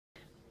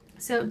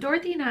So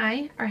Dorothy and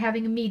I are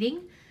having a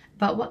meeting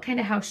about what kind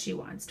of house she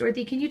wants.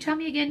 Dorothy, can you tell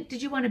me again,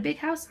 did you want a big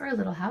house or a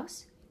little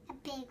house? A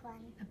big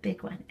one. A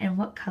big one. And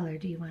what color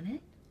do you want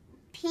it?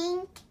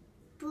 Pink,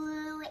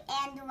 blue,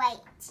 and white.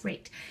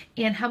 Great.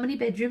 And how many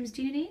bedrooms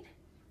do you need?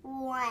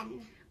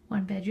 1.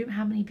 1 bedroom.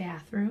 How many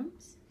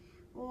bathrooms?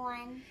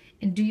 1.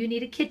 And do you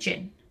need a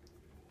kitchen?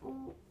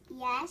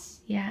 Yes.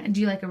 Yeah. And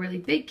do you like a really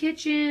big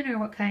kitchen or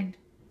what kind?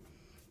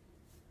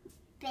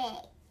 Big.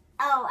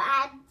 Oh,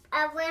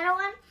 a little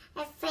one,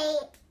 a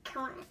fake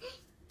one.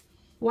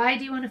 Why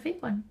do you want a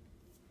fake one?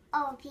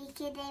 Oh,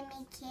 because I'm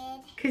a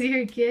kid. Because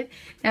you're a kid.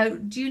 Now,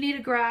 do you need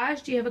a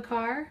garage? Do you have a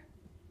car?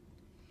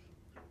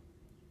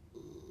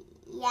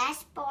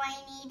 Yes, but I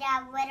need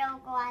a little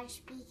garage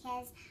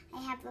because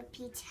I have a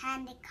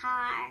pretend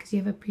car. Because you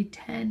have a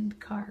pretend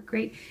car.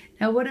 Great.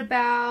 Now, what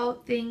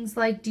about things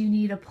like, do you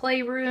need a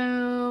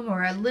playroom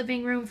or a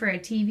living room for a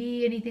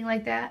TV, anything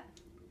like that?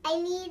 I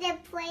need a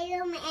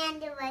playroom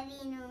and a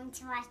living room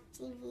to watch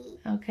TV.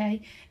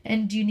 Okay.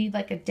 And do you need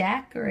like a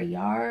deck or a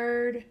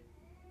yard?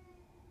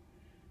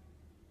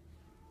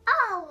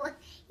 Oh,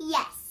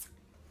 yes.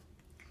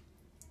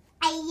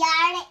 A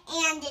yard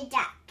and a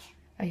duck.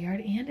 A yard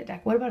and a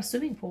deck. What about a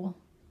swimming pool?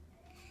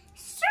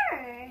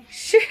 Sure.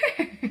 Sure.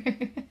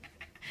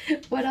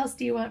 What else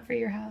do you want for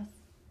your house?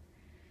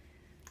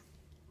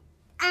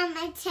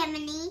 A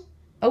chimney.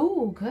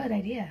 Oh, good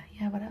idea.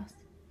 Yeah, what else?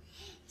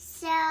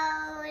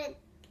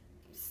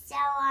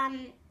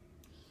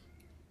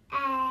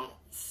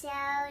 So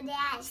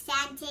that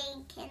Santa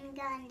can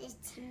go in the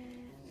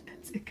chimney.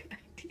 That's a good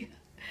idea.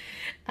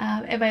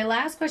 And my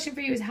last question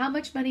for you is, how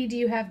much money do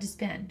you have to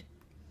spend?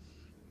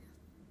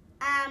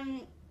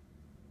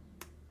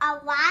 A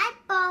lot,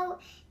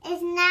 but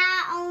it's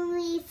not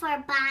only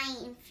for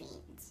buying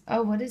things.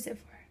 Oh, what is it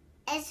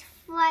for? It's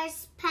for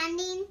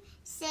spending,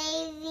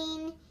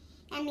 saving,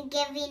 and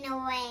giving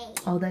away.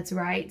 Oh, that's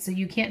right. So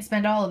you can't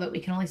spend all of it.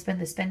 We can only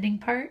spend the spending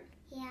part?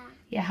 Yeah.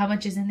 Yeah, how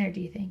much is in there, do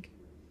you think?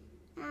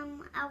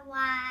 A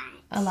lot.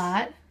 A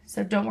lot?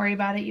 So don't worry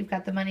about it. You've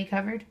got the money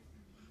covered?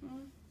 Mm-hmm.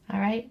 All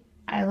right.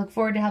 I look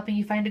forward to helping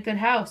you find a good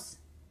house.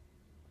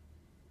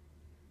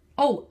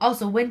 Oh,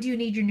 also, when do you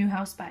need your new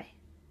house by?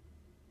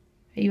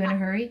 Are you in a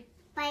hurry?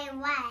 By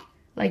what?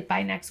 Like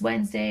by next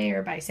Wednesday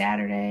or by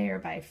Saturday or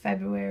by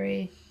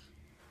February?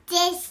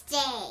 This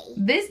day.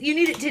 You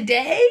need it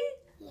today?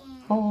 Yeah.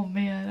 Oh,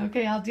 man.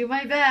 Okay, I'll do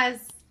my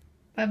best.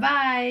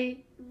 Bye-bye.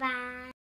 Bye.